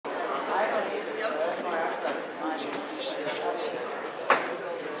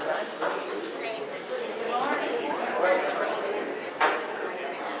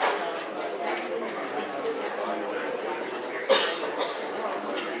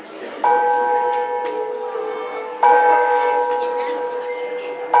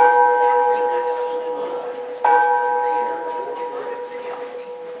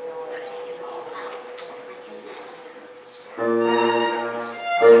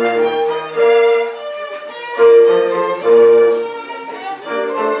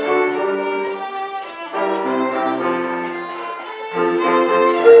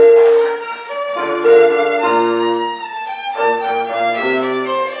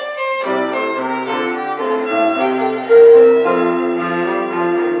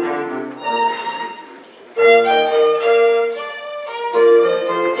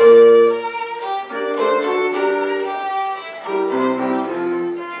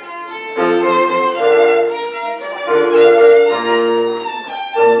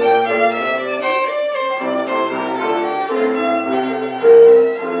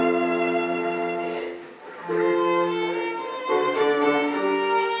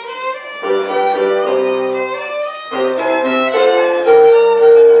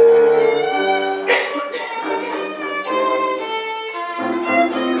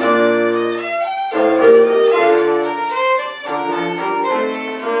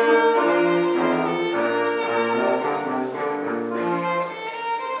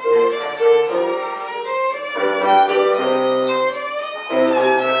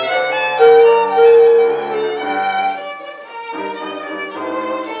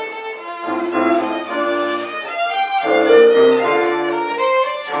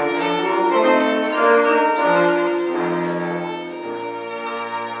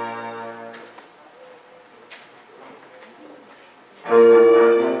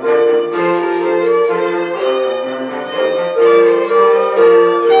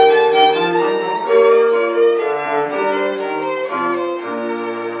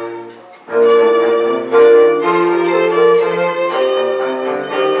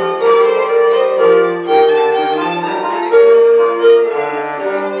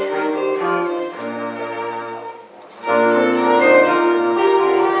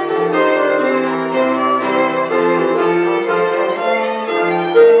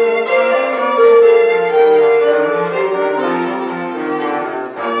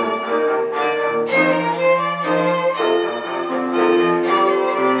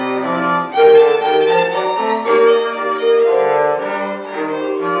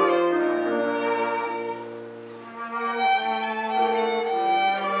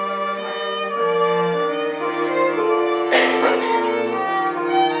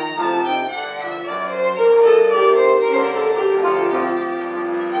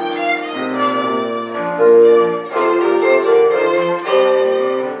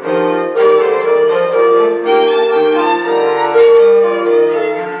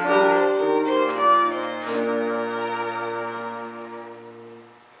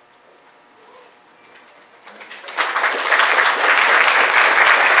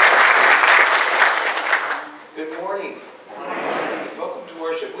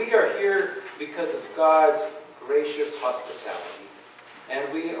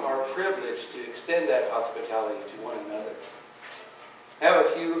and we are privileged to extend that hospitality to one another. I have a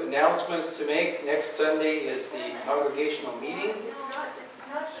few announcements to make. Next Sunday is the congregational meeting.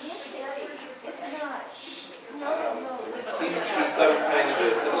 Seems to be some kind of a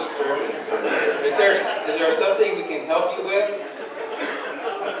disturbance. Is there something we can help you with?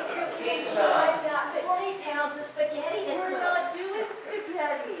 I've got 40 pounds of spaghetti. We're not doing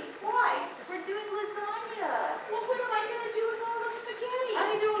spaghetti. Why? We're doing lasagna. Well, what am I going to do with all the spaghetti?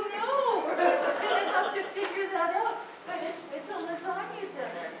 I don't know. We're going to have to figure that out. But it's a lasagna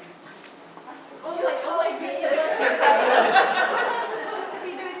dinner. Oh my goodness. We're not supposed to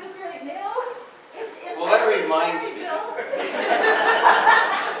be doing this right now. Well, that reminds me.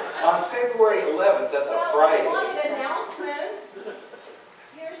 On February 11th, that's a Friday. Well, announcements.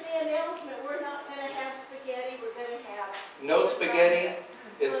 Here's the announcement. We're not going to have spaghetti. We're going to have No spaghetti.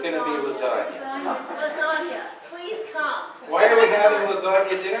 It's going to be lasagna. lasagna. Please come. Why are we having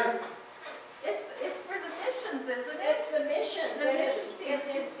lasagna dinner? It's for the missions, isn't it? It's the missions, and it's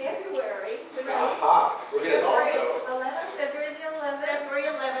in February. Aha! We're going to February the 11th. February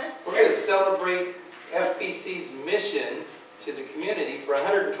 11th. We're going to celebrate FBC's mission to the community for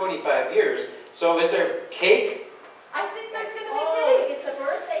 125 years. So is there cake? I think there's going to be Oh, cake. it's a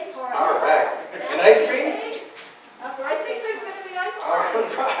birthday party. All right. And ice cream? Cake. A I birthday think there's going to be ice All cream.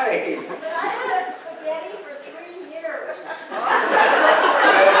 right. But I had spaghetti for 3 years.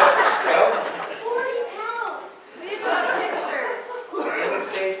 Well, 40 pounds. We didn't have pictures. maybe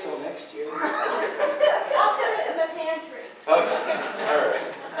save till next year. I'll put it in the pantry. Okay. All right.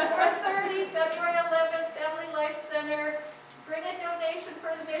 4:30, February 11th, Family Life Center. Bring a donation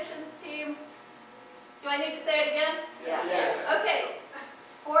for the missions team. Do I need to say it again? Yes. Okay.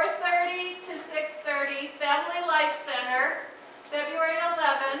 4:30 to 6:30, Family Life Center, February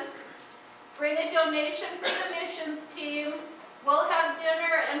 11th. Bring a donation for the missions team. We'll have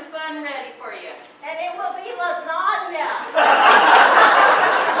dinner and fun ready for you. And it will be lasagna.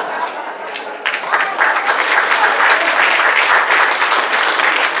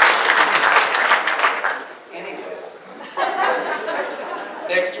 Anyway,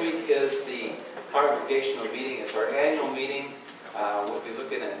 next week is the congregational meeting. It's our annual meeting. We'll be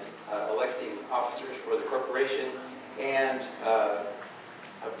looking at electing officers for the corporation and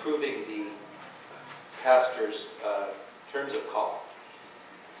approving the pastor's terms of call.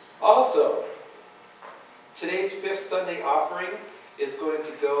 Also, today's fifth Sunday offering is going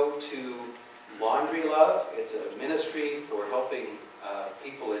to go to Laundry Love. It's a ministry for helping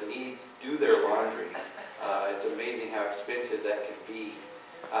people in need do their laundry. It's amazing how expensive that can be.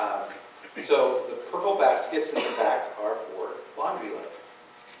 So the purple baskets in the back are for Laundry Love.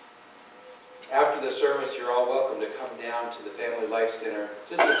 After the service, you're all welcome to come down to the Family Life Center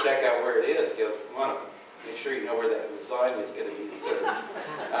just to check out where it is, because we want to make sure you know where that lasagna is going to be served.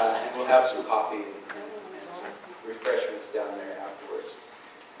 And we'll have some coffee and some refreshments down there afterwards.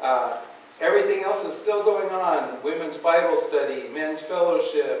 Everything else is still going on. Women's Bible study, men's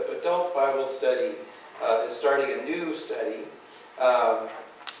fellowship, adult Bible study is starting a new study.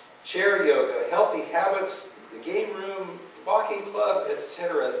 Chair yoga, healthy habits, the game room, walking club,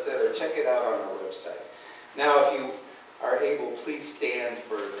 etc., etc. Check it out on our website. Now, if you are able, please stand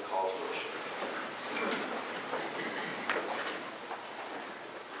for the call to worship.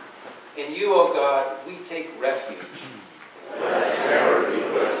 In you, O God, we take refuge. Let us never be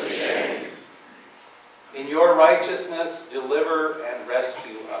put to shame. In your righteousness, deliver and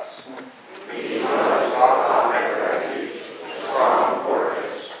rescue us. Be to us rock of my refuge, strong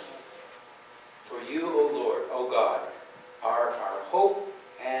fortress. For you, O Lord, O God, are our hope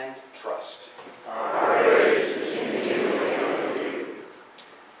and trust. Our praise is continually unto you.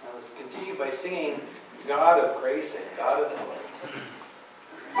 Now let's continue by singing God of Grace and God of Glory.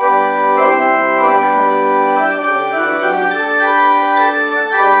 God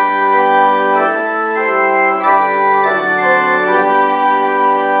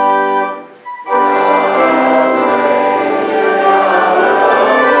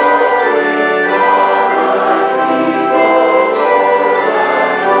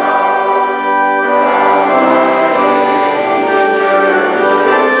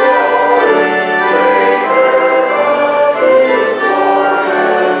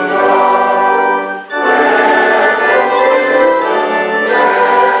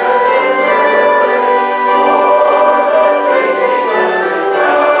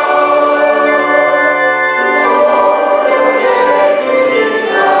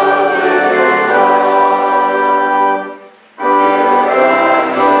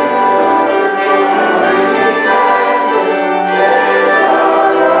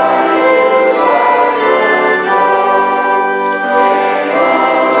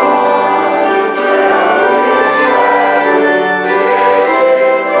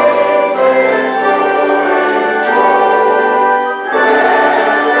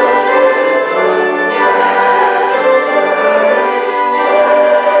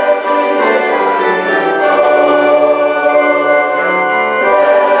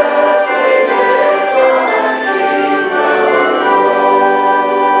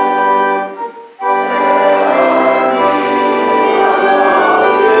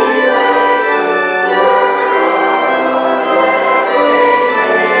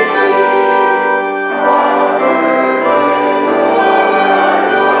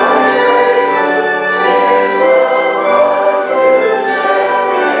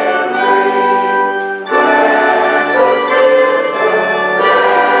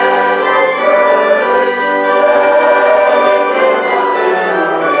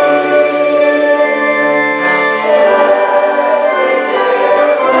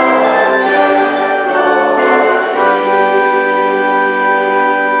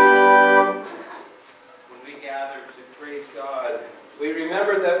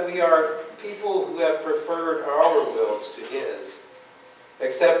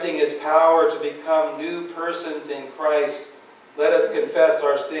accepting his power to become new persons in Christ, let us confess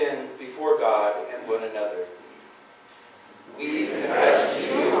our sin before God and one another. We confess to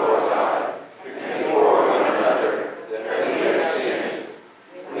you, Lord God, and before one another, that we have sinned.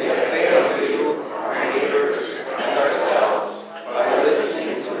 We have failed you, our neighbors, and ourselves by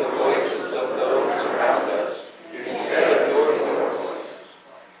listening to the voices of those around us instead of your voice.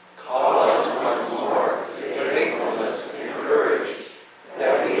 Call us once more to faithfulness and courage,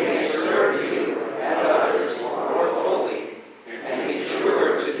 that we may serve you and others more fully and be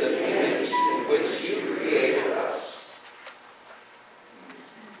truer to the image in which you created us.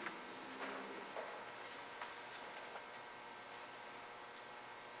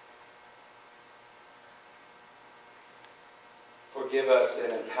 Forgive us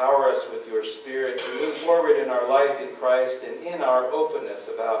and empower us with your Spirit to move forward in our life in Christ and in our openness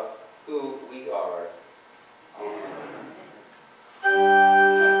about who we are. Amen.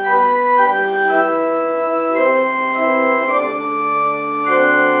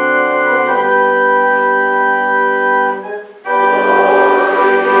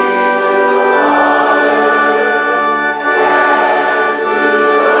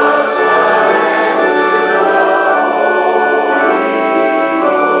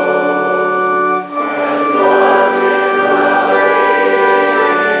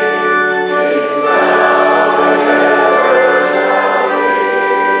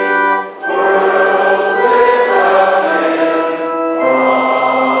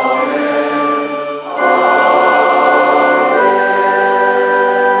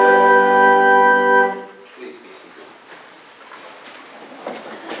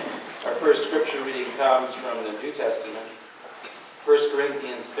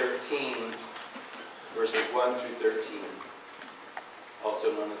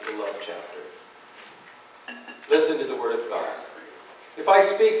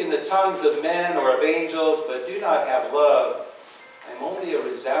 Of men or of angels, but do not have love, I'm only a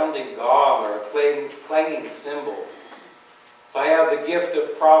resounding gong or a clanging cymbal. If I have the gift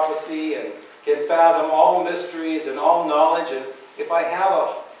of prophecy and can fathom all mysteries and all knowledge, and if I have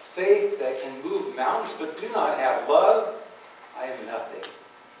a faith that can move mountains but do not have love, I am nothing.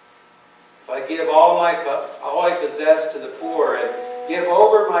 If I give all I possess to the poor and give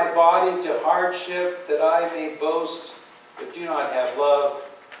over my body to hardship that I may boast, but do not have love,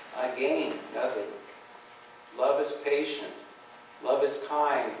 I gain nothing. Love is patient. Love is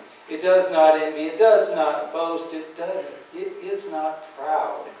kind. It does not envy. It does not boast. It is not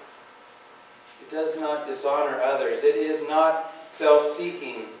proud. It does not dishonor others. It is not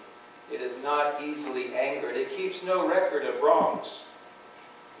self-seeking. It is not easily angered. It keeps no record of wrongs.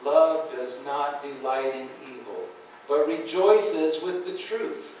 Love does not delight in evil, but rejoices with the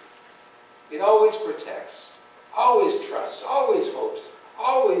truth. It always protects, always trusts, always hopes,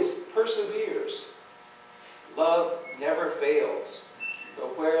 always perseveres. Love never fails,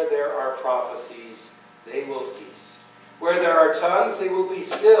 but where there are prophecies, they will cease. Where there are tongues, they will be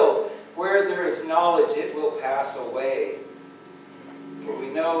stilled. Where there is knowledge, it will pass away. For we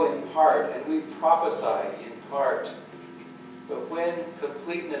know in part, and we prophesy in part. But when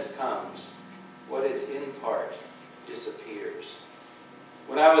completeness comes, what is in part disappears.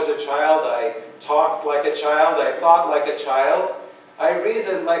 When I was a child, I talked like a child, I thought like a child, I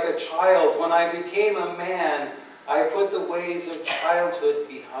reasoned like a child. When I became a man, I put the ways of childhood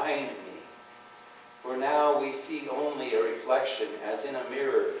behind me. For now we see only a reflection as in a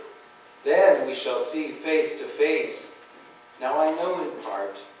mirror. Then we shall see face to face. Now I know in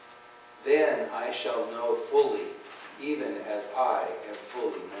part. Then I shall know fully, even as I am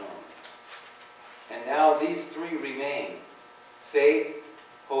fully known. And now these three remain: faith,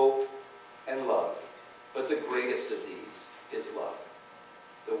 hope, and love. But the greatest of these is love.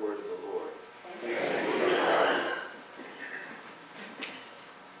 The word of the Lord. Thanks be to God.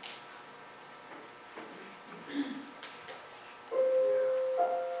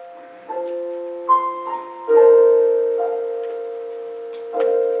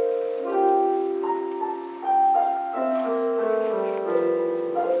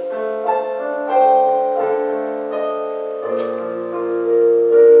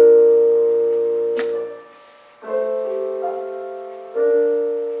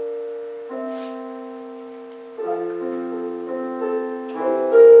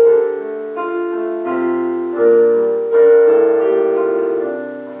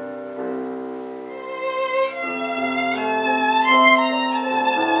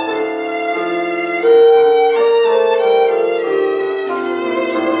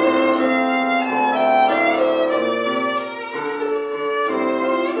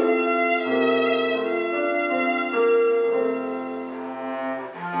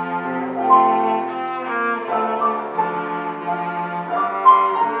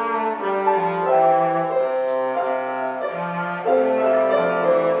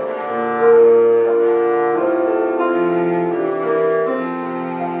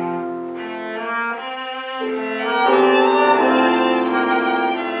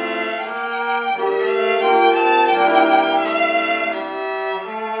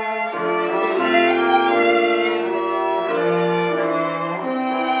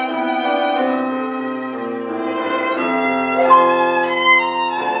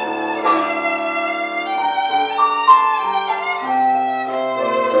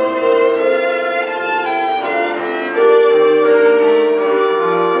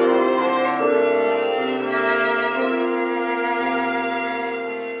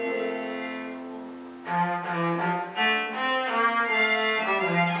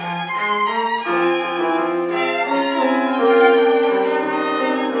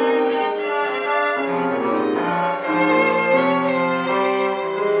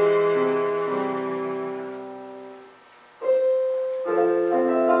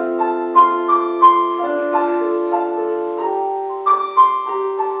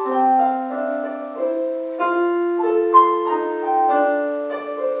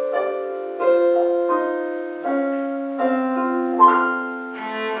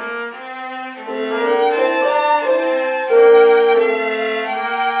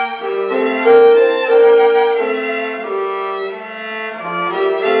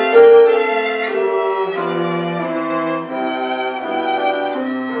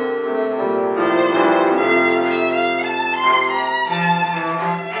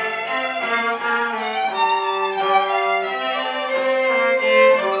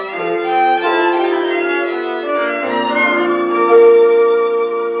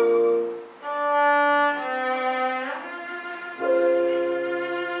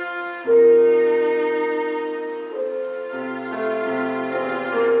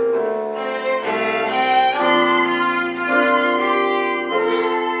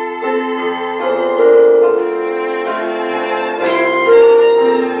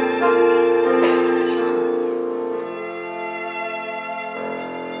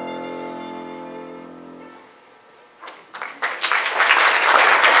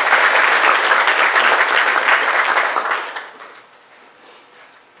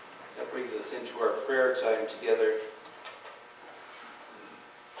 brings us into our prayer time together.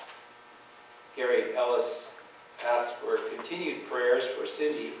 Gary Ellis asks for continued prayers for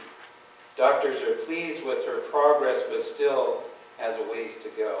Cindy. Doctors are pleased with her progress, but still has a ways to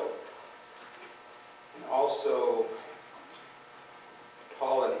go. And also,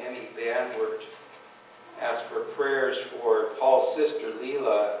 Paul and Emmy Banwert ask for prayers for Paul's sister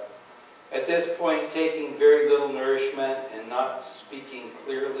Leela. At this point, taking very little nourishment and not speaking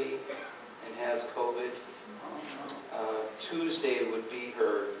clearly, and has COVID. Tuesday would be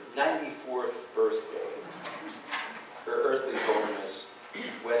her 94th birthday. Her earthly home is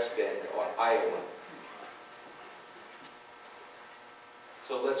West Bend, Iowa.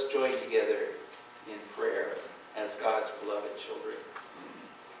 So let's join together in prayer as God's beloved children.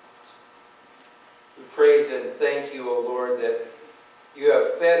 We praise and thank you, O Lord, that you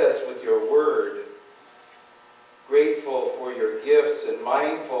have fed us with your word. Grateful for your gifts and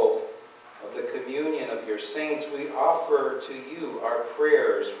mindful of the communion of your saints, we offer to you our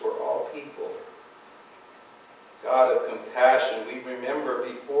prayers for all people. God of compassion, we remember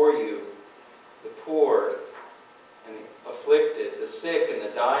before you the poor and the afflicted, the sick and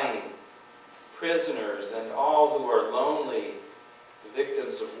the dying, prisoners and all who are lonely, the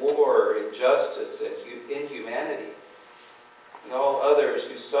victims of war, injustice, and inhumanity, and all others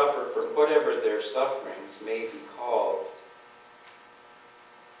who suffer from whatever their sufferings may be called.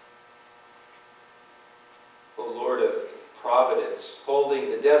 O Lord of providence,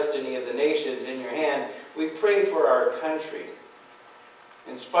 holding the destiny of the nations in your hand, we pray for our country.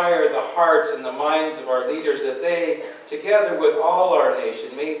 Inspire the hearts and the minds of our leaders that they, together with all our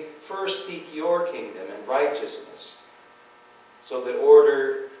nation, may first seek your kingdom and righteousness, so that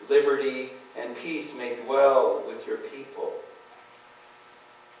order, liberty, and peace may dwell with your people.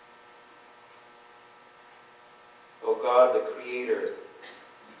 O God, the Creator,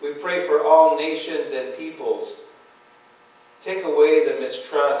 we pray for all nations and peoples. Take away the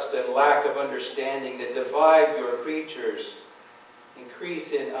mistrust and lack of understanding that divide your creatures.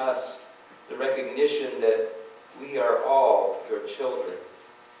 Increase in us the recognition that we are all your children.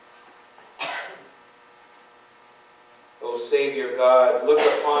 O Savior God, look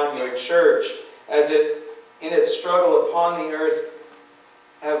upon your church as it, in its struggle upon the earth,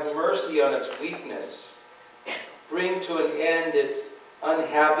 have mercy on its weakness. Bring to an end its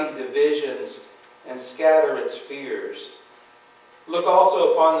unhappy divisions and scatter its fears. Look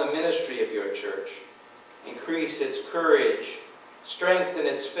also upon the ministry of your church. Increase its courage, strengthen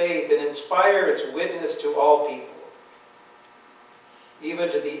its faith, and inspire its witness to all people, even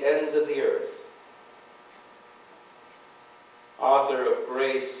to the ends of the earth. Author of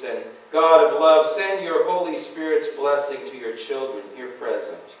grace and God of love, send your Holy Spirit's blessing to your children here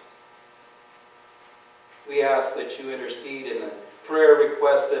present. We ask that you intercede in the prayer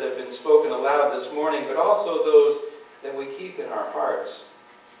requests that have been spoken aloud this morning, but also those that we keep in our hearts.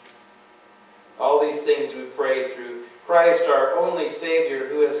 All these things we pray through Christ, our only Savior,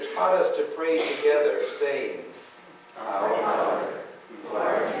 who has taught us to pray together, saying, Our Father, who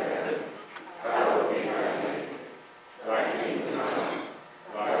art in heaven, hallowed be thy name. Thy kingdom come,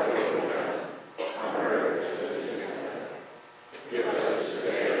 thy will be done, on earth as it is in heaven. Give us this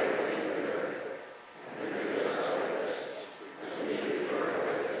day our daily bread, and forgive us our debts, as we forgive our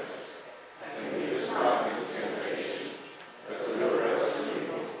debtors. And lead us not into temptation, but deliver us from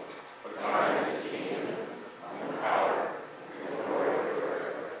evil. For thine is the kingdom, and the power, and the glory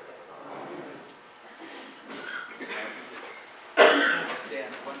forever. Amen.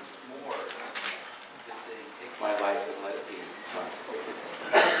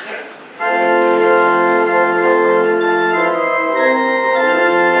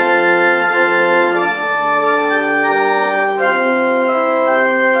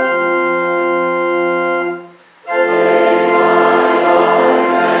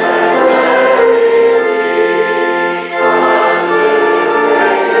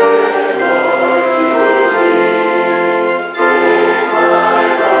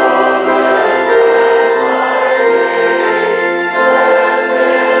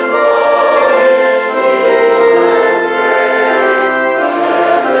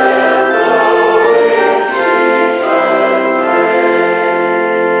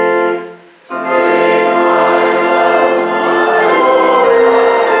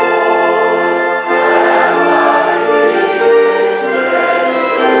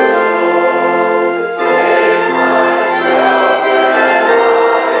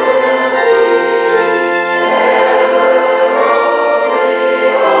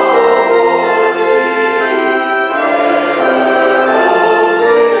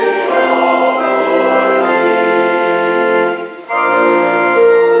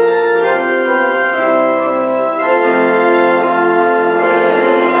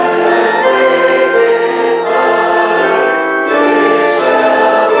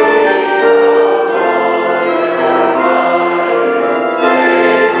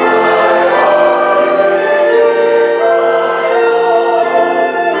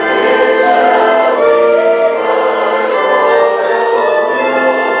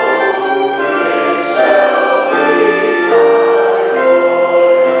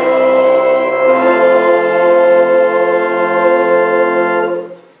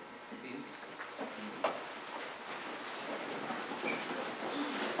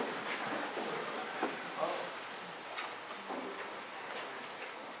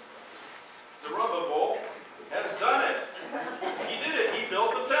 Zerubbabel has done it. He did it. He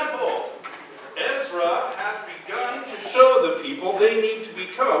built the temple. Ezra has begun to show the people they need to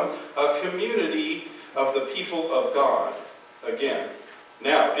become a community of the people of God again.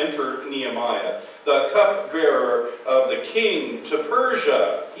 Now enter Nehemiah, the cupbearer of the king to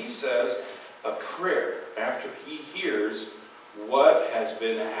Persia. He says a prayer after he hears what has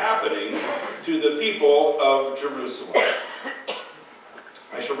been happening to the people of Jerusalem.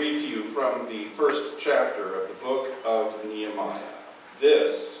 I shall read to you from the first chapter of the book of Nehemiah.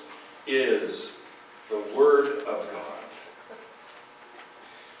 This is the word of God.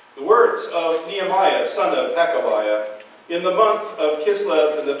 The words of Nehemiah, son of Hachaliah, in the month of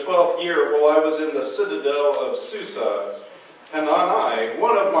Kislev in the 12th year, while I was in the citadel of Susa, Hanani,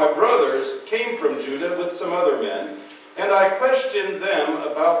 one of my brothers, came from Judah with some other men, and I questioned them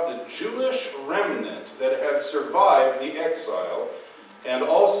about the Jewish remnant that had survived the exile, and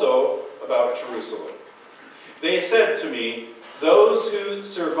also about Jerusalem. They said to me, "Those who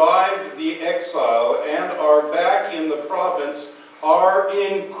survived the exile and are back in the province are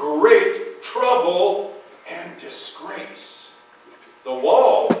in great trouble and disgrace. The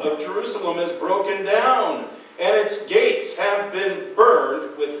wall of Jerusalem is broken down, and its gates have been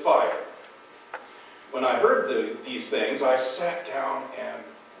burned with fire." When I heard these things, I sat down and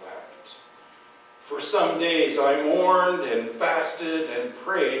wept. For some days I mourned and fasted and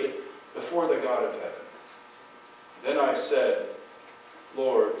prayed before the God of heaven. Then I said,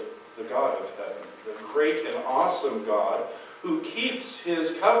 "Lord, the God of heaven, the great and awesome God, who keeps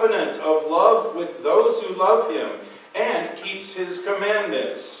his covenant of love with those who love him and keeps his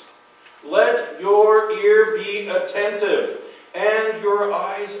commandments, let your ear be attentive and your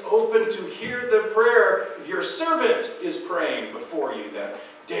eyes open to hear the prayer your servant is praying before you that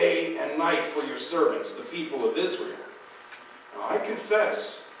day and night for your servants, the people of Israel. Now, I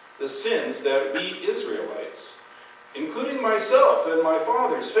confess the sins that we Israelites, including myself and my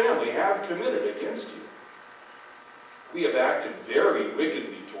father's family, have committed against you. We have acted very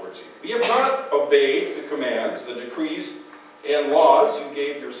wickedly towards you. We have not obeyed the commands, the decrees, and laws you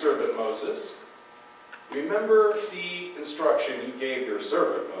gave your servant Moses. Remember the instruction you gave your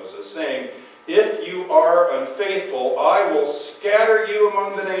servant Moses, saying, 'If you are unfaithful, I will scatter you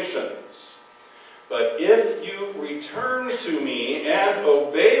among the nations. But if you return to me and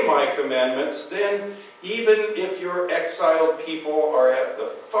obey my commandments, then even if your exiled people are at the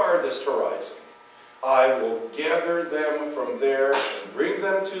farthest horizon, I will gather them from there and bring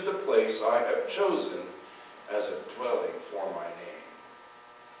them to the place I have chosen as a dwelling for my name.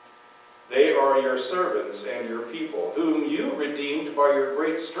 They are your servants and your people, whom you redeemed by your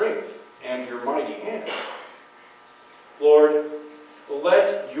great strength and your mighty hand. Lord,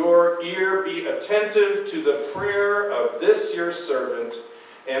 let your ear be attentive to the prayer of this your servant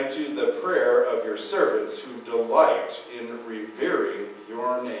and to the prayer of your servants who delight in revering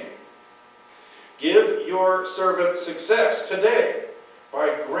your name. Give your servant success today by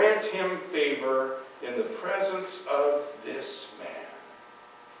grant him favor in the presence of this man.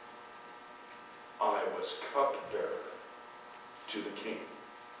 I was cupbearer to the king."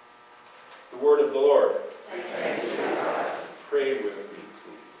 The word of the Lord. Thanks be to God. Pray with me,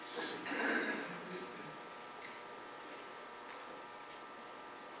 please.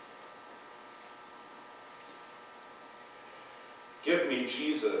 Give me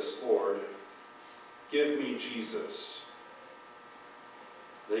Jesus, Lord. Give me Jesus.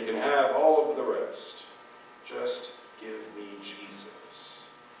 They can have all of the rest. Just give me Jesus.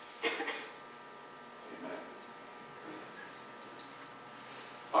 Amen.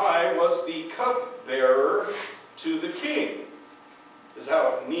 I was the cupbearer to the king. This is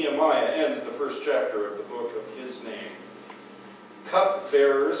how Nehemiah ends the first chapter of the book of his name.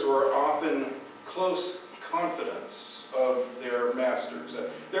 Cupbearers were often close confidants of their masters.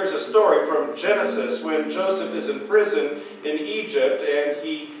 There's a story from Genesis when Joseph is in prison in Egypt and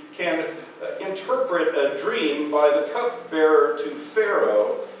he can interpret a dream by the cupbearer to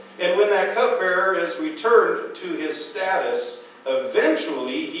Pharaoh. And when that cupbearer is returned to his status,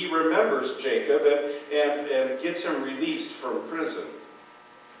 eventually he remembers Jacob and gets him released from prison.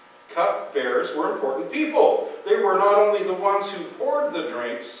 Cupbearers were important people. They were not only the ones who poured the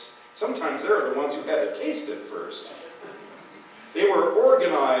drinks, sometimes they were the ones who had to taste it first. They were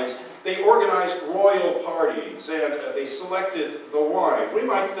organized. They organized royal parties and they selected the wine. We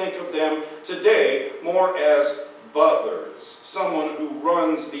might think of them today more as butlers, someone who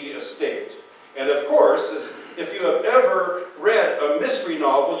runs the estate. And of course, if you have ever read a mystery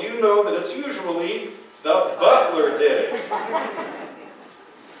novel, you know that it's usually the butler did it.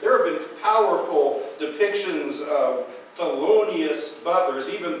 There have been powerful depictions of felonious butlers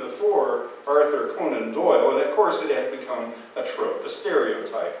even before Arthur Conan Doyle, and of course it had become a trope, a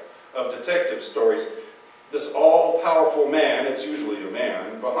stereotype of detective stories. This all-powerful man, it's usually a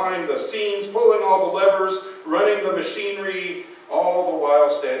man, behind the scenes, pulling all the levers, running the machinery, all the while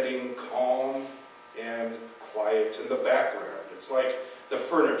standing calm and quiet in the background. It's like the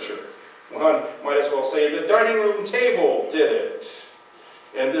furniture. One might as well say the dining room table did it.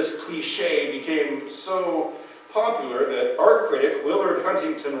 And this cliche became so popular that art critic Willard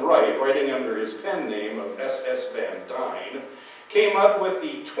Huntington Wright, writing under his pen name of S.S. Van Dyne, came up with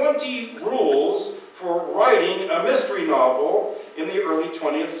the 20 rules for writing a mystery novel in the early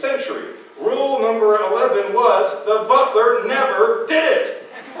 20th century. Rule number 11 was, the butler never did it.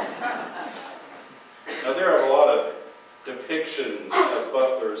 Now there are a lot of depictions of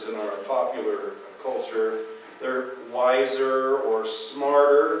butlers in our popular culture. They're wiser or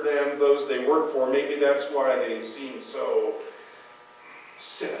smarter than those they work for. Maybe that's why they seem so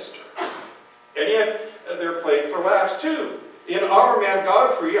sinister. And yet, they're played for laughs too. In Our Man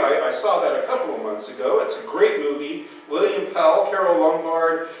Godfrey, I saw that a couple of months ago. It's a great movie. William Powell, Carol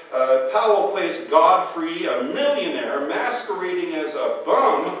Lombard. Powell plays Godfrey, a millionaire masquerading as a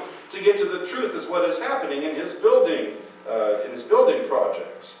bum to get to the truth as what is happening in his building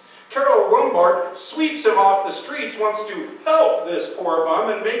projects. Carol Lombard sweeps him off the streets, wants to help this poor bum,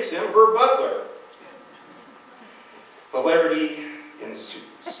 and makes him her butler. Hilarity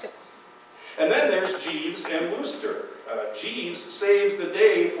ensues. And then there's Jeeves and Wooster. Jeeves saves the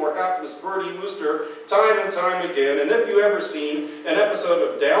day for hapless Bertie Wooster time and time again. And if you've ever seen an episode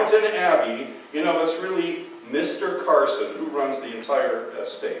of Downton Abbey, you know it's really Mr. Carson who runs the entire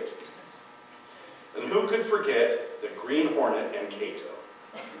estate. And who could forget the Green Hornet and Cato?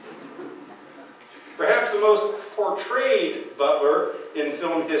 Perhaps the most portrayed butler in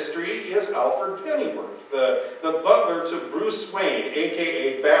film history is Alfred Pennyworth, the butler to Bruce Wayne,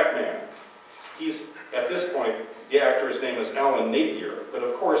 a.k.a. Batman. He's, at this point, the actor's name is Alan Napier, but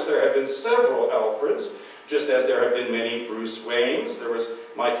of course there have been several Alfreds, just as there have been many Bruce Waynes. There was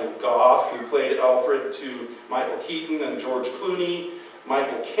Michael Gough, who played Alfred to Michael Keaton and George Clooney.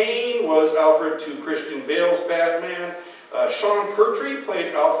 Michael Caine was Alfred to Christian Bale's Batman. Sean Pertwee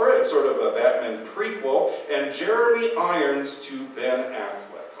played Alfred, sort of a Batman prequel, and Jeremy Irons to Ben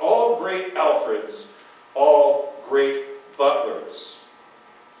Affleck. All great Alfreds, all great butlers.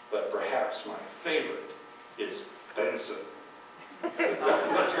 But perhaps my favorite is Benson. I'm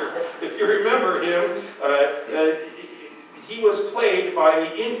not sure if you remember him. He was played by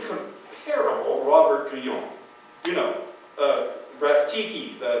the incomparable Robert Guillaume. You know,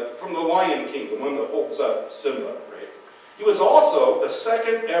 Rafiki from The Lion King, the one that holds up Simba, right? He was also the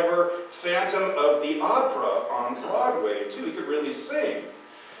second ever Phantom of the Opera on Broadway, too. He could really sing.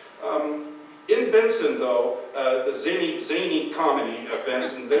 In Benson, though, the zany comedy of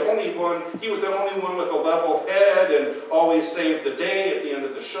Benson, he was the only one with a level head and always saved the day at the end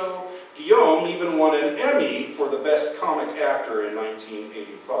of the show. Guillaume even won an Emmy for the Best Comic Actor in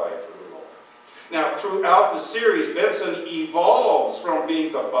 1985 for the role. Now, throughout the series, Benson evolves from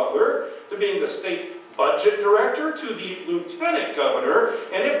being the butler to being the state budget director to the lieutenant governor,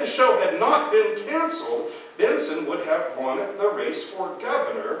 and if the show had not been canceled, Benson would have won the race for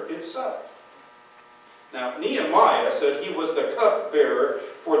governor itself. Now, Nehemiah said he was the cupbearer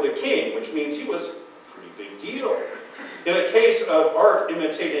for the king, which means he was a pretty big deal. In a case of art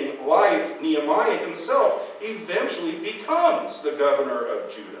imitating life, Nehemiah himself eventually becomes the governor of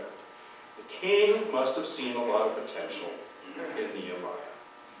Judah. The king must have seen a lot of potential in Nehemiah.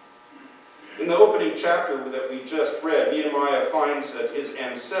 In the opening chapter that we just read, Nehemiah finds that his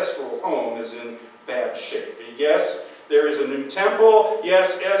ancestral home is in bad shape. And yes, there is a new temple.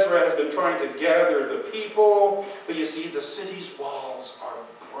 Yes, Ezra has been trying to gather the people. But you see, the city's walls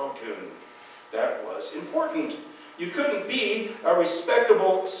are broken. That was important. You couldn't be a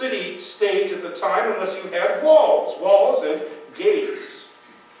respectable city-state at the time unless you had walls and gates.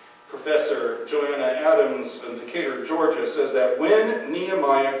 Professor Joanna Adams in Decatur, Georgia, says that when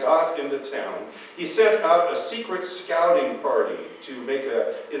Nehemiah got into town, he sent out a secret scouting party to make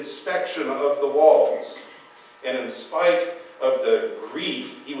an inspection of the walls. And in spite of the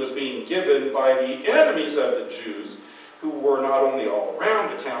grief he was being given by the enemies of the Jews, who were not only all around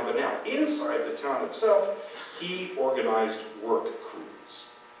the town, but now inside the town itself, he organized work crews.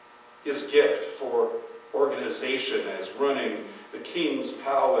 His gift for organization as running the king's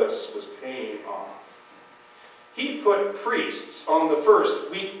palace was paying off. He put priests on the first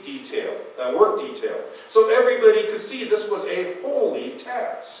work detail, so everybody could see this was a holy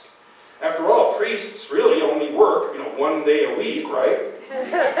task. After all, priests really only work, 1 day a week, right?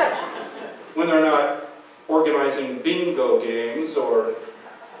 When they're not organizing bingo games or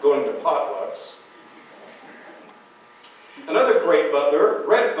going to potlucks. Another great butler,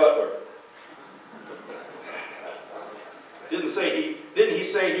 Red Butler. Didn't he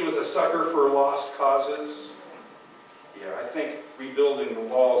say he was a sucker for lost causes? Yeah, I think rebuilding the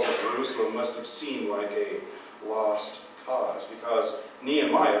walls of Jerusalem must have seemed like a lost cause because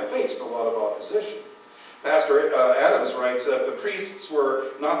Nehemiah faced a lot of opposition. Pastor Adams writes that the priests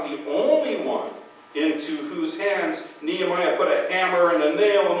were not the only one into whose hands Nehemiah put a hammer and a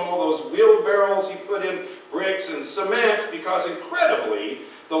nail and all those wheelbarrows he put in bricks and cement, because incredibly,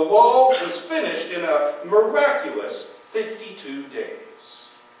 the wall was finished in a miraculous 52 days.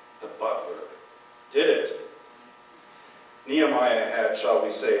 The butler did it. Nehemiah had, shall we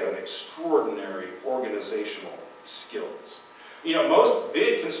say, an extraordinary organizational skills. You know, most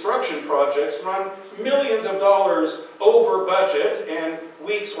big construction projects run millions of dollars over budget and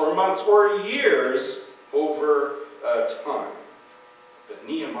weeks or months or years over time. But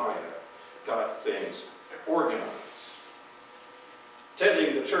Nehemiah got things organized.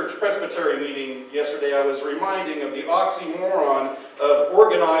 Attending the church presbytery meeting yesterday, I was reminding of the oxymoron of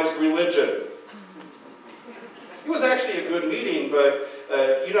organized religion. It was actually a good meeting, but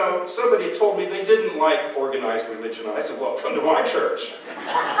you know, somebody told me they didn't like organized religion. I said, well, come to my church.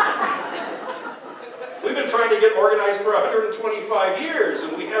 We've been trying to get organized for 125 years,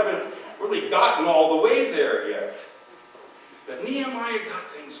 and we haven't really gotten all the way there yet. But Nehemiah got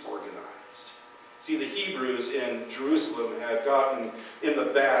things organized. See, the Hebrews in Jerusalem had gotten in the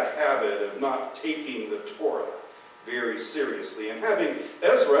bad habit of not taking the Torah very seriously. And having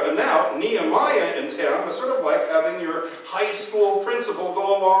Ezra, and now Nehemiah in town, was sort of like having your high school principal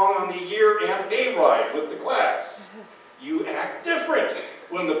go along on the year-end hayride with the class. You act different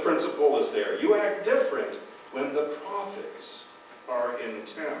when the principal is there. You act different when the prophets are in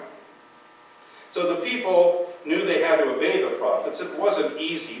town. So the people knew they had to obey the prophets. It wasn't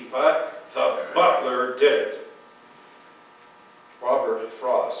easy, but the butler did it. Robert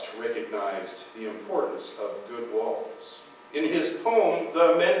Frost recognized the importance of good walls. In his poem,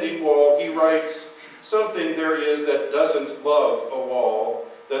 The Mending Wall, he writes, "Something there is that doesn't love a wall,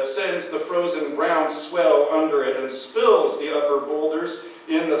 that sends the frozen ground swell under it and spills the upper boulders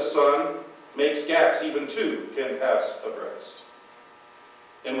in the sun, makes gaps even two can pass abreast."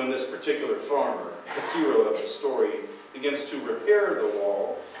 And when this particular farmer, the hero of the story, begins to repair the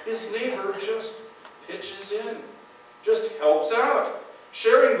wall, his neighbor just pitches in, just helps out.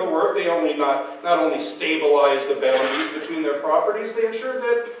 Sharing the work, they not only stabilize the boundaries between their properties, they ensure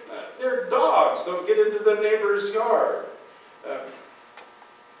that their dogs don't get into the neighbor's yard.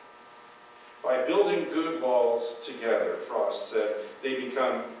 By building good walls together, Frost said, they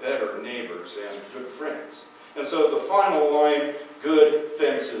become better neighbors and good friends. And so the final line, good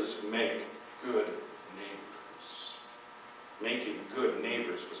fences make good neighbors. Making good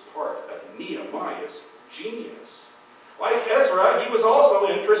neighbors was part of Nehemiah's genius. Like Ezra, he was also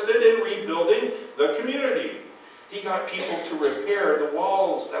interested in rebuilding the community. He got people to repair the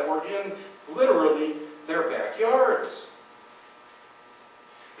walls that were in, literally, their backyards.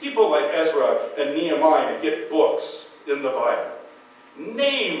 People like Ezra and Nehemiah get books in the Bible,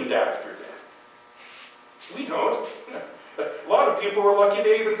 named after them. We don't. A lot of people were lucky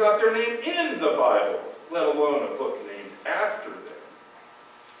they even got their name in the Bible, let alone a book named after them.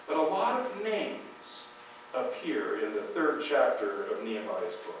 But a lot of names appear in the 3rd chapter of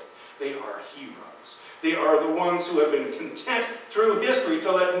Nehemiah's book. They are heroes. They are the ones who have been content through history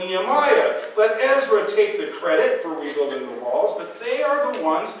to let Nehemiah, let Ezra take the credit for rebuilding the walls, but they are the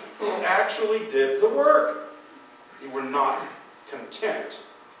ones who actually did the work. They were not content,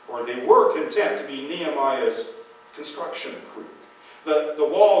 or they were content to be Nehemiah's construction crew. The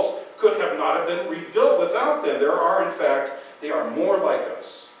walls could have not have been rebuilt without them. There are, in fact, they are more like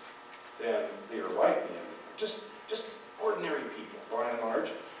us than they are like Nehemiah. Just ordinary people, by and large,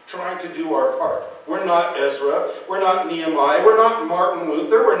 trying to do our part. We're not Ezra, we're not Nehemiah, we're not Martin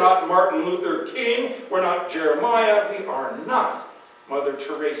Luther, we're not Martin Luther King, we're not Jeremiah, we are not Mother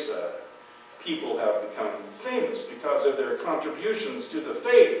Teresa. People have become famous because of their contributions to the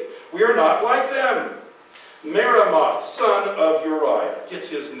faith. We are not like them. Meremoth, son of Uriah, gets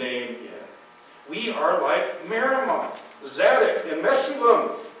his name in. We are like Meremoth, Zadok, and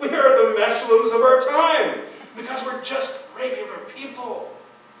Meshullam. We are the Meshulams of our time because we're just regular people.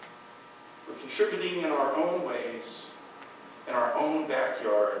 We're contributing in our own ways, in our own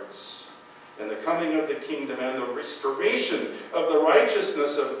backyards, in the coming of the kingdom and the restoration of the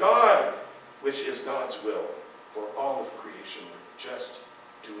righteousness of God, which is God's will for all of creation. We're just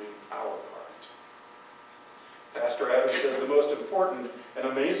doing our part. Pastor Adams says the most important and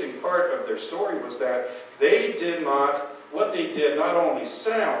amazing part of their story was that what they did not only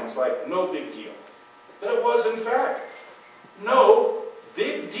sounds like no big deal, but it was in fact no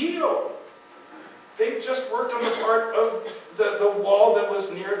big deal. They just worked on the part of the wall that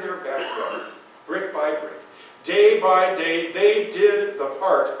was near their backyard, brick by brick. Day by day, they did the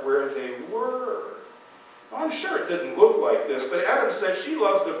part where they were. I'm sure it didn't look like this, but Adam says she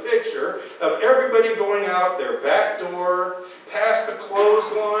loves the picture of everybody going out their back door, past the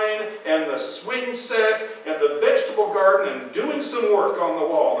clothesline and the swing set and the vegetable garden and doing some work on the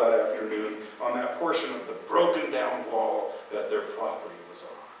wall that afternoon on that portion of the broken down wall that their property was on.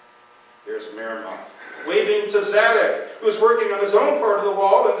 There's Meremoth waving to Zadok, who's working on his own part of the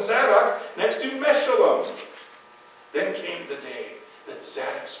wall, and Zadok next to Meshullam. Then came the day that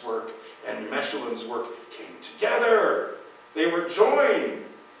Zadok's work and Meshullam's work came together. They were joined.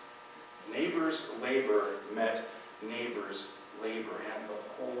 Neighbors' labor met neighbors' labor, and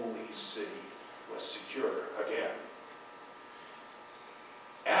the holy city was secure again.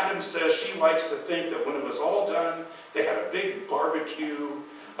 Adam says she likes to think that when it was all done, they had a big barbecue,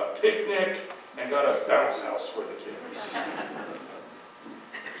 a picnic, and got a bounce house for the kids.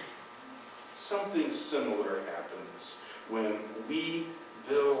 Something similar happens when we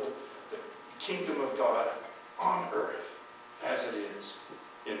build the kingdom of God on earth as it is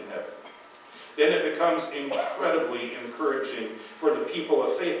in heaven. Then it becomes incredibly encouraging for the people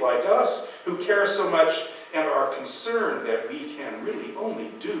of faith like us who care so much and are concerned that we can really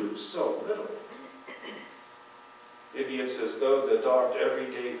only do so little. Maybe it's as though the dogged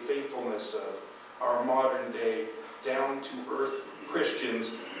everyday faithfulness of our modern day down-to-earth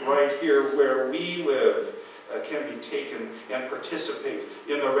Christians right here where we live can be taken and participate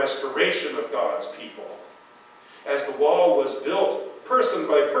in the restoration of God's people. As the wall was built, person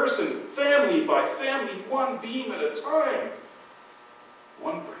by person, family by family, one beam at a time,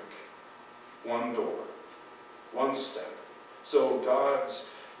 one brick, one door, one step. So God's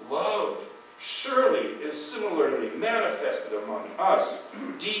love surely is similarly manifested among us,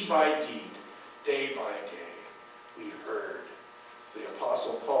 deed by deed, day by day. We heard the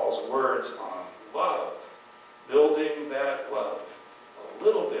Apostle Paul's words on love, building that love a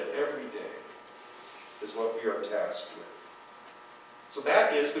little bit every day is what we are tasked with. So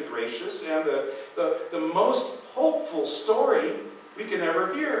that is the gracious and the most hopeful story we can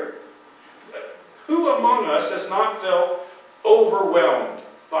ever hear. Who among us has not felt overwhelmed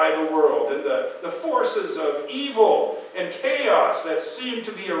by the world and the forces of evil and chaos that seem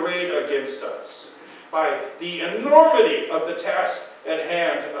to be arrayed against us, by the enormity of the task at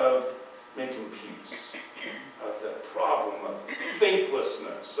hand of making peace, of the problem of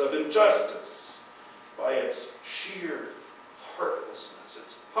faithlessness, of injustice, by its sheer heartlessness,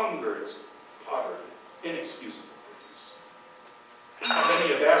 its hunger, its poverty, inexcusable things. How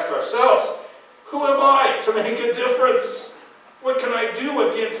many have asked ourselves, who am I to make a difference? What can I do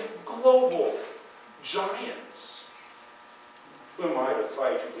against global giants? Who am I to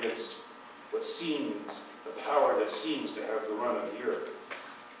fight against what seems, the power that seems to have the run of the earth?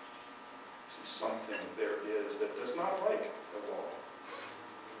 See, something there is that does not like a wall.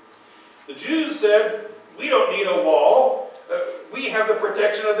 The Jews said, we don't need a wall. We have the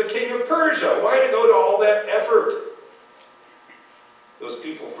protection of the king of Persia. Why to go to all that effort? Those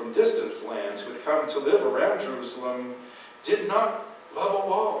people from distant lands who had come to live around Jerusalem did not love a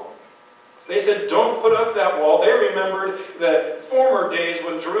wall. They said, don't put up that wall. They remembered the former days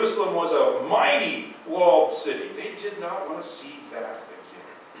when Jerusalem was a mighty walled city. They did not want to see that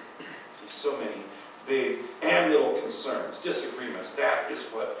again. See, so many big and little concerns, disagreements. That is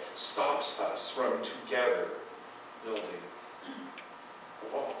what stops us from together building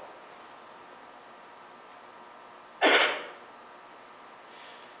a wall.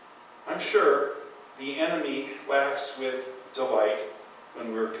 I'm sure the enemy laughs with delight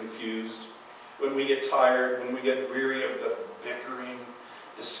when we're confused, when we get tired, when we get weary of the bickering,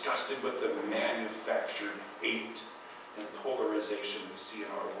 disgusted with the manufactured hate and polarization we see in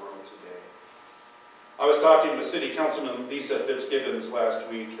our world today. I was talking to City Councilman Lisa Fitzgibbons last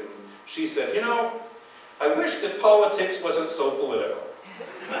week, and she said, you know, I wish that politics wasn't so political.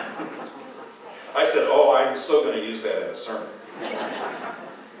 I said, oh, I'm so going to use that in a sermon.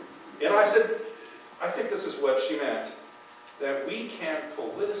 And I said, I think this is what she meant, that we can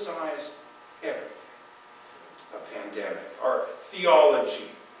politicize everything. A pandemic, our theology,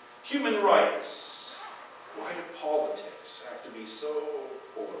 human rights. Why do politics have to be so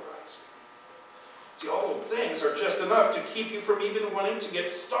polarizing? See, all of things are just enough to keep you from even wanting to get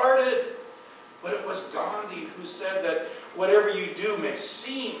started. But it was Gandhi who said that whatever you do may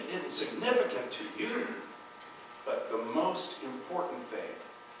seem insignificant to you, but the most important thing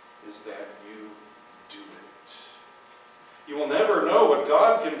is that you do it. You will never know what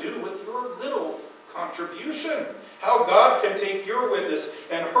God can do with your little contribution. How God can take your witness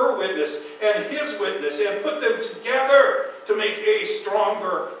and her witness and his witness and put them together to make a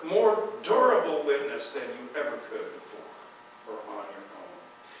stronger, more durable witness than you ever could before or on your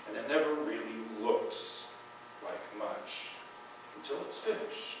own. And it never really looks like much until it's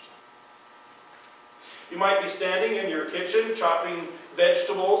finished. You might be standing in your kitchen chopping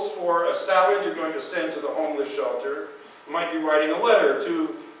vegetables for a salad you're going to send to the homeless shelter. You might be writing a letter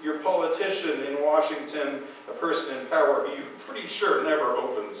to your politician in Washington, a person in power who you're pretty sure never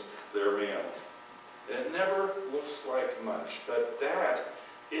opens their mail. And it never looks like much, but that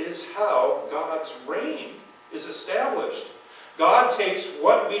is how God's reign is established. God takes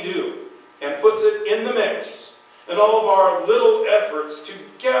what we do and puts it in the mix, and all of our little efforts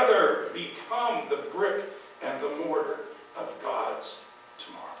together become the brick and the mortar of God's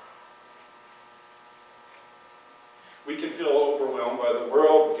tomorrow. We can feel overwhelmed by the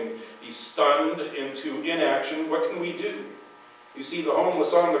world. We can be stunned into inaction. What can we do? You see the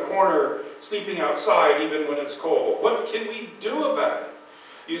homeless on the corner sleeping outside even when it's cold. What can we do about it?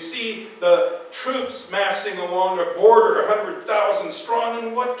 You see the troops massing along a border 100,000 strong,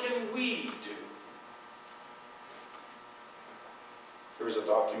 and what can we do? There was a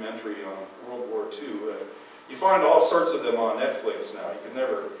documentary on World War II. You find all sorts of them on Netflix now. You can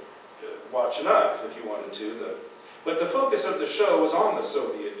never watch enough if you wanted to. But the focus of the show was on the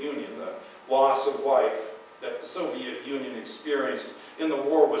Soviet Union. The loss of life that the Soviet Union experienced in the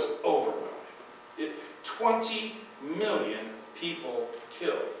war was overwhelming. 20 million people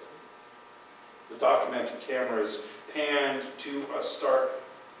killed. The documented cameras panned to a stark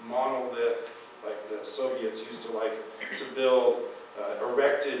monolith like the Soviets used to like to build,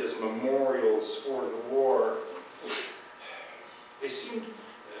 erected as memorials for the war. They seemed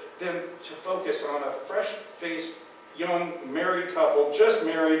then to focus on a fresh-faced young married couple, just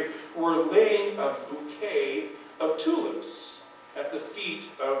married, who were laying a bouquet of tulips at the feet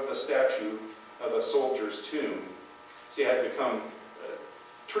of the statue of a soldier's tomb. See, it had become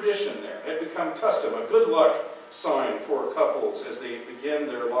tradition there. It had become custom, a good luck sign for couples as they begin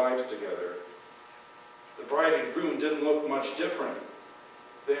their lives together. The bride and groom didn't look much different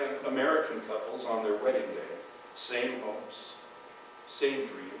than American couples on their wedding day. Same hopes, same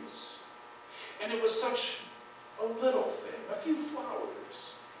dreams. And it was such a little thing, a few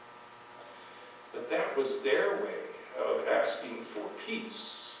flowers. But that was their way of asking for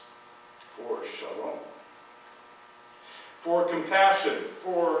peace, for shalom, for compassion,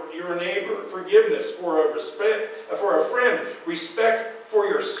 for your neighbor, forgiveness, for a friend, respect for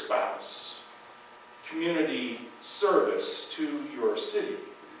your spouse, community service to your city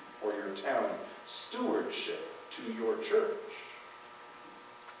or your town, stewardship to your church,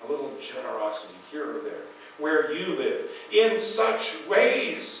 a little generosity here or there, where you live. In such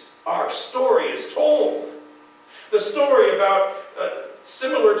ways, our story is told. The story about,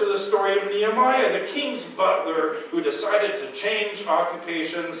 similar to the story of Nehemiah, the king's butler who decided to change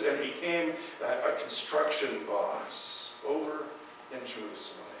occupations and became a construction boss over in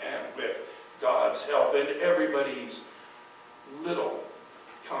Jerusalem. And with God's help and everybody's little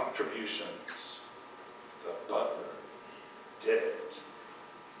contributions, the butler did it.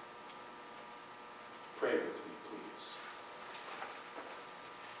 Pray with me, please.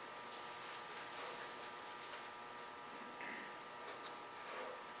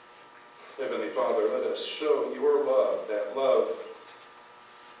 Heavenly Father, let us show your love that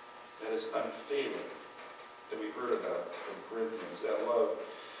is unfailing, that we heard about from Corinthians, that love.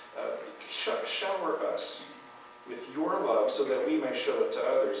 Shower us with your love so that we may show it to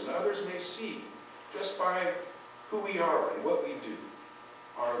others, and others may see, just by who we are and what we do,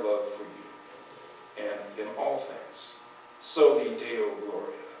 our love for you. And in all things, soli Deo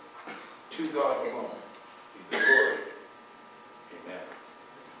Gloria. To God alone be the glory. Amen.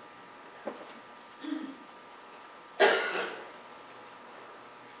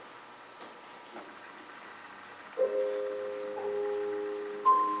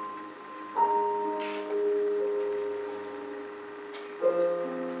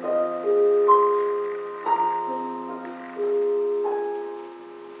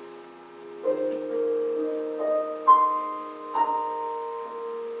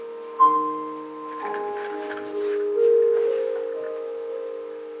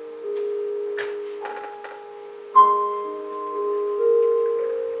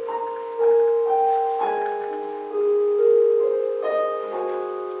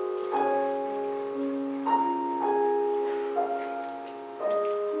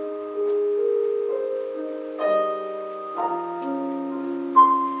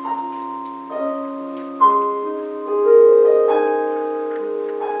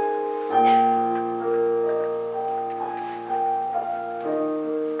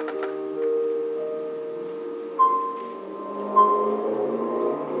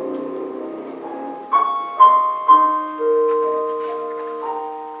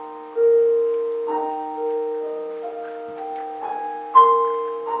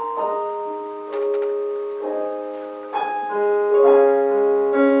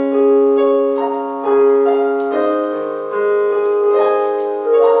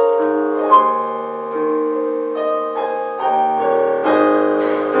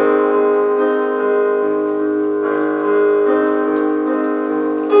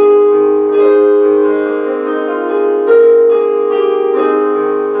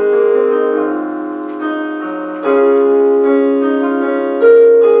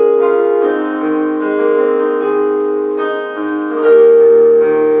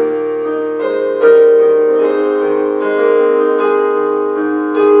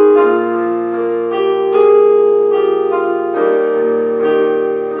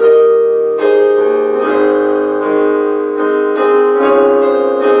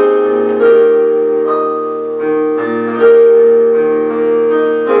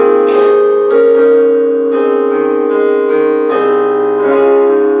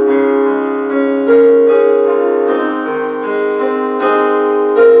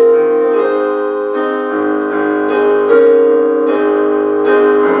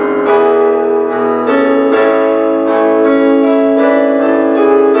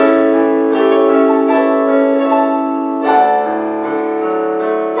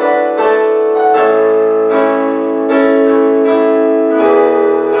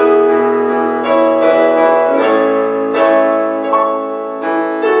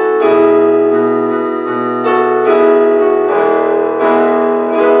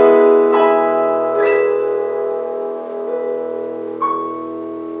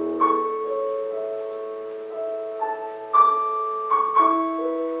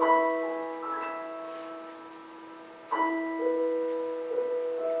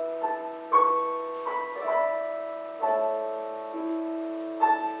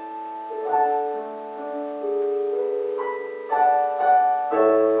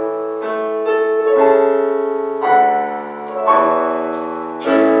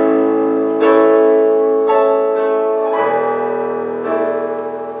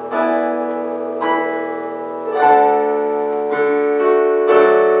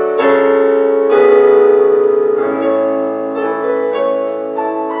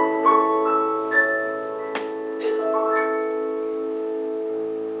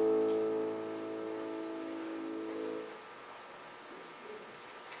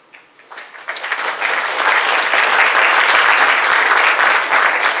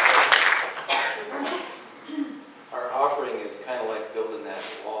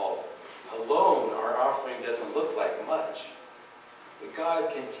 But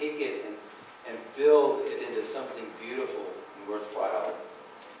God can take it and build it into something beautiful and worthwhile,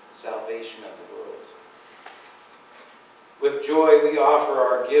 the salvation of the world. With joy, we offer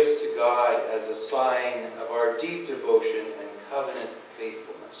our gifts to God as a sign of our deep devotion and covenant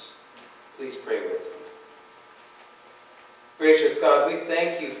faithfulness. Please pray with me. Gracious God, we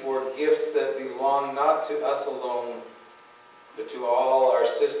thank you for gifts that belong not to us alone, but to all our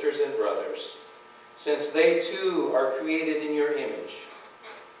sisters and brothers, since they too are created in your image.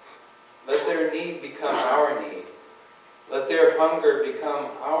 Let their need become our need. Let their hunger become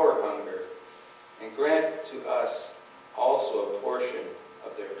our hunger, and grant to us also a portion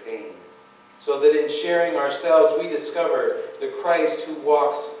of their pain, so that in sharing ourselves we discover the Christ who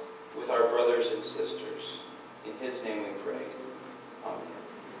walks with our brothers and sisters. In his name we pray.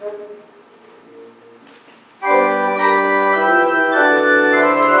 Amen.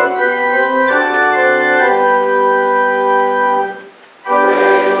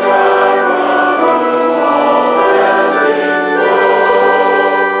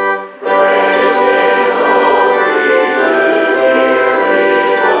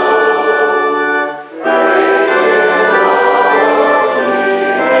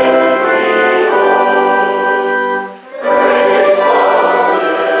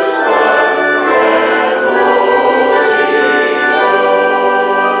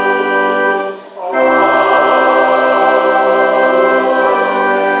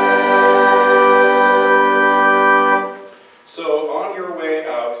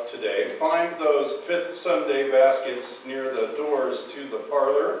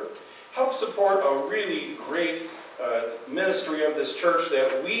 Support a really great ministry of this church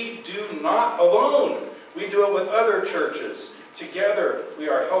that we do not alone. We do it with other churches. Together, we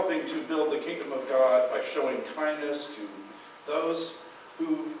are helping to build the kingdom of God by showing kindness to those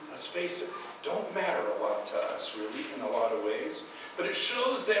who, let's face it, don't matter a lot to us, really, in a lot of ways. But it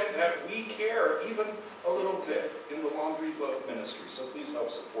shows them that we care even a little bit in the Laundry Love ministry. So please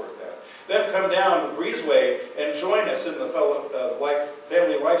help support that. Then come down the breezeway and join us in the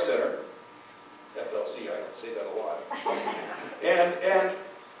Family Life Center. FLC, I say that a lot. And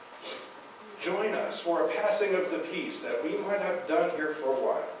join us for a passing of the peace that we might have done here for a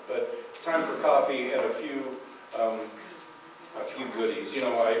while. But time for coffee and a few goodies. You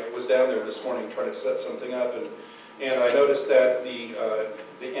know, I was down there this morning trying to set something up, and I noticed that the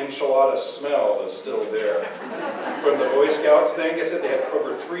enchilada smell is still there from the Boy Scouts thing. I said they had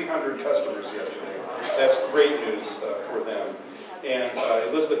over 300 customers yesterday. That's great news for them. And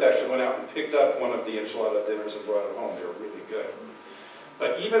Elizabeth actually went out and picked up one of the enchilada dinners and brought it home. They were really good.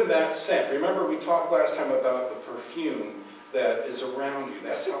 But even that scent, remember we talked last time about the perfume that is around you.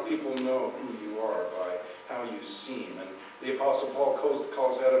 That's how people know who you are, by how you seem. And the Apostle Paul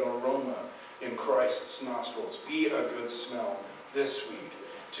calls that an aroma in Christ's nostrils. Be a good smell this week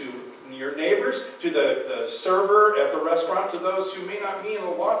to your neighbors, to the server at the restaurant, to those who may not mean a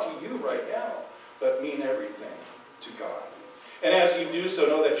lot to you right now, but mean everything to God. And as you do so,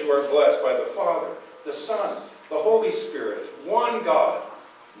 know that you are blessed by the Father, the Son, the Holy Spirit, one God,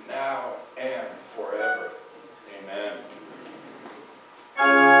 now and forever. Amen.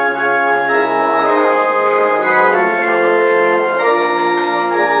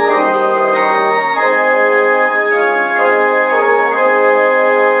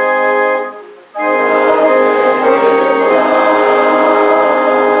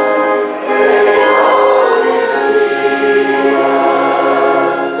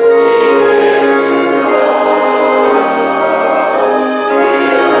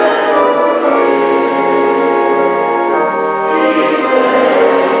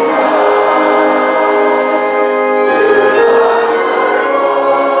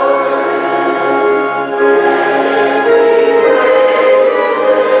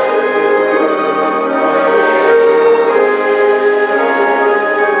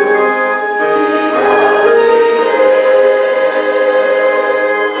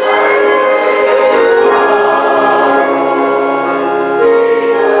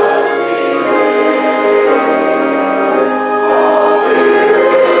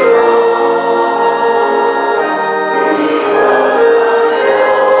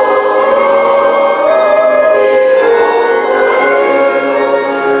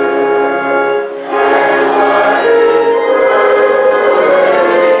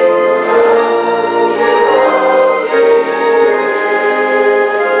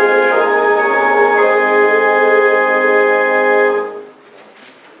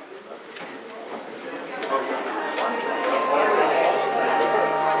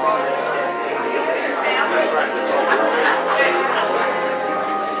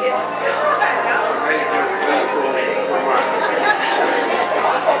 Yeah.